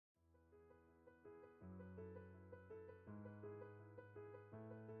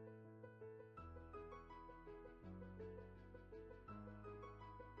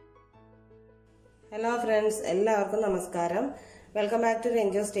Hello friends, എല്ലാവർക്കും നമസ്കാരം. Welcome back to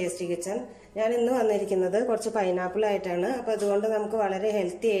Ranjus tasty kitchen. ഞാൻ ഇന്ന് വന്നിരിക്കുന്നത് കുറച്ച് പൈനാപ്പിൾ ആയിട്ടാണ്. അപ്പോൾ അതുകൊണ്ട് നമുക്ക് വളരെ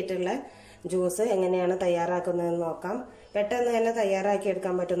ഹെൽത്തി ആയിട്ടുള്ള ജ്യൂസ് എങ്ങനെയാണ് തയ്യാറാക്കുന്നതെന്ന് നോക്കാം. പെട്ടെന്ന് തന്നെ തയ്യാറാക്കി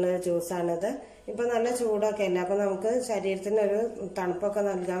എടുക്കാൻ പറ്റുന്ന ഒരു ജ്യൂസാണിത്. ഇപ്പോൾ നല്ല ചൂടൊക്കെ അല്ലേ, അപ്പോൾ നമുക്ക് ശരീരത്തിന് ഒരു തണുപ്പൊക്കെ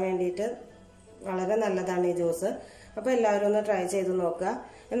നൽകാൻ വേണ്ടിയിട്ട് വളരെ നല്ലതാണ് ഈ ജ്യൂസ്. അപ്പോൾ എല്ലാവരും ഒന്ന് ട്രൈ ചെയ്ത് നോക്കുക.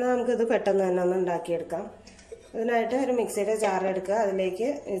 എന്നാൽ നമുക്കിത് പെട്ടെന്ന് തന്നെ ഒന്ന് ഉണ്ടാക്കിയെടുക്കാം. ഇതിനായിട്ട് ഒരു മിക്സിയുടെ ജാർ എടുക്കുക. അതിലേക്ക്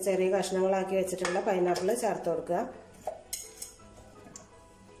ചെറിയ കഷ്ണങ്ങളാക്കി വെച്ചിട്ടുള്ള പൈനാപ്പിൾ ചേർത്ത് കൊടുക്കുക.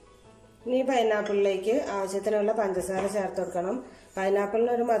 ഇനി പൈനാപ്പിളിലേക്ക് ആവശ്യത്തിനുള്ള പഞ്ചസാര ചേർത്ത് കൊടുക്കണം.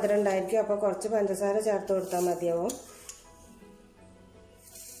 പൈനാപ്പിളിന് ഒരു മധുരം ഉണ്ടായിരിക്കും, അപ്പോൾ കുറച്ച് പഞ്ചസാര ചേർത്ത് കൊടുത്താൽ മതിയാവും.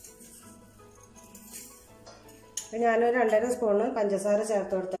 ഞാനൊരു 2.5 സ്പൂണ് പഞ്ചസാര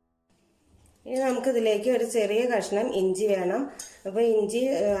ചേർത്ത് കൊടുത്ത. ഇനി നമുക്കിതിലേക്ക് ഒരു ചെറിയ കഷ്ണം ഇഞ്ചി വേണം. അപ്പോൾ ഇഞ്ചി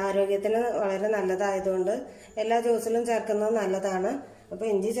ആരോഗ്യത്തിന് വളരെ നല്ലതായതുകൊണ്ട് എല്ലാ ജ്യൂസിലും ചേർക്കുന്നത് നല്ലതാണ്. അപ്പോൾ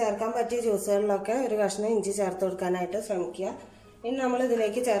ഇഞ്ചി ചേർക്കാൻ പറ്റിയ ജ്യൂസുകളിലൊക്കെ ഒരു കഷ്ണം ഇഞ്ചി ചേർത്ത് കൊടുക്കാനായിട്ട് ശ്രമിക്കുക. ഇനി നമ്മൾ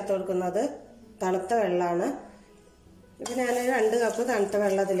ഇതിലേക്ക് ചേർത്ത് കൊടുക്കുന്നത് തണുത്ത വെള്ളമാണ്. ഇപ്പോൾ ഞാനൊരു 2 കപ്പ് തണുത്ത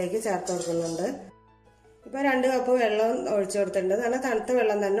വെള്ളം ഇതിലേക്ക് ചേർത്ത് കൊടുക്കുന്നുണ്ട്. ഇപ്പോൾ 2 കപ്പ് വെള്ളം ഒഴിച്ചു കൊടുത്തിട്ടുണ്ട്. നല്ല തണുത്ത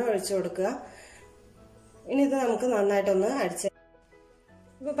വെള്ളം തന്നെ ഒഴിച്ചു കൊടുക്കുക. ഇനി ഇത് നമുക്ക് നന്നായിട്ടൊന്ന് അടിച്ച്.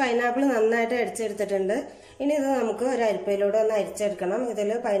 ഇപ്പോൾ പൈനാപ്പിൾ നന്നായിട്ട് അരിച്ചെടുത്തിട്ടുണ്ട്. ഇനി ഇത് നമുക്ക് ഒരു അരിപ്പയിലൂടെ ഒന്ന് അരിച്ചെടുക്കണം. ഇതിൽ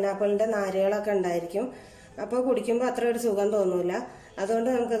പൈനാപ്പിളിൻ്റെ നാരുകളൊക്കെ ഉണ്ടായിരിക്കും, അപ്പോൾ കുടിക്കുമ്പോൾ അത്ര ഒരു സുഖം തോന്നില്ല. അതുകൊണ്ട്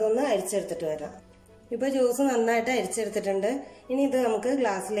നമുക്കിതൊന്ന് അരിച്ചെടുത്തിട്ട് വരാം. ഇപ്പോൾ ജ്യൂസ് നന്നായിട്ട് അരിച്ചെടുത്തിട്ടുണ്ട്. ഇനി ഇത് നമുക്ക്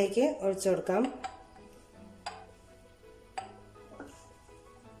ഗ്ലാസ്സിലേക്ക് ഒഴിച്ചു കൊടുക്കാം.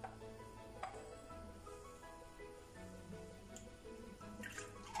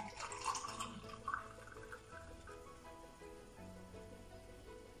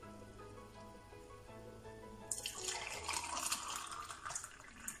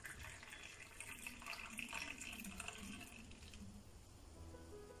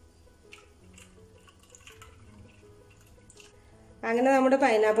 അങ്ങനെ നമ്മുടെ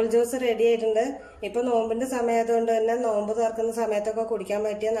പൈനാപ്പിൾ ജ്യൂസ് റെഡി ആയിട്ടുണ്ട്. ഇപ്പോൾ നോമ്പിന്റെ സമയമായതുകൊണ്ട് തന്നെ നോമ്പ് തുറക്കുന്ന സമയത്തൊക്കെ കുടിക്കാൻ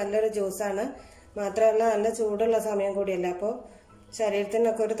പറ്റിയ നല്ലൊരു ജ്യൂസാണ്. മാത്രമല്ല നല്ല ചൂടുള്ള സമയം കൂടിയല്ല, അപ്പോൾ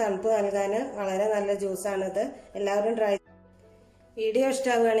ശരീരത്തിനൊക്കെ ഒരു തണുപ്പ് നൽകാൻ വളരെ നല്ല ജ്യൂസാണിത്. എല്ലാവരും ട്രൈ. വീഡിയോ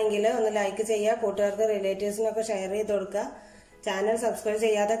ഇഷ്ടമാവുകയാണെങ്കിൽ ഒന്ന് ലൈക്ക് ചെയ്യുക, കൂട്ടുകാർക്ക് റിലേറ്റീവ്സിനൊക്കെ ഷെയർ ചെയ്ത് കൊടുക്കുക. ചാനൽ സബ്സ്ക്രൈബ്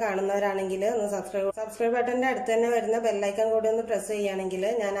ചെയ്യാതെ കാണുന്നവരാണെങ്കിൽ ഒന്ന് സബ്സ്ക്രൈബ് ബട്ടന്റെ അടുത്ത് തന്നെ വരുന്ന ബെല്ലൈക്കൺ കൂടി ഒന്ന് പ്രസ് ചെയ്യുകയാണെങ്കിൽ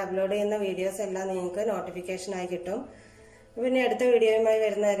ഞാൻ അപ്ലോഡ് ചെയ്യുന്ന വീഡിയോസ് എല്ലാം നിങ്ങൾക്ക് നോട്ടിഫിക്കേഷൻ ആയി കിട്ടും. പിന്നെ അടുത്ത വീഡിയോയുമായി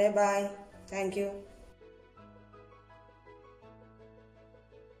വരുന്നവരെ ബൈ. Thank you.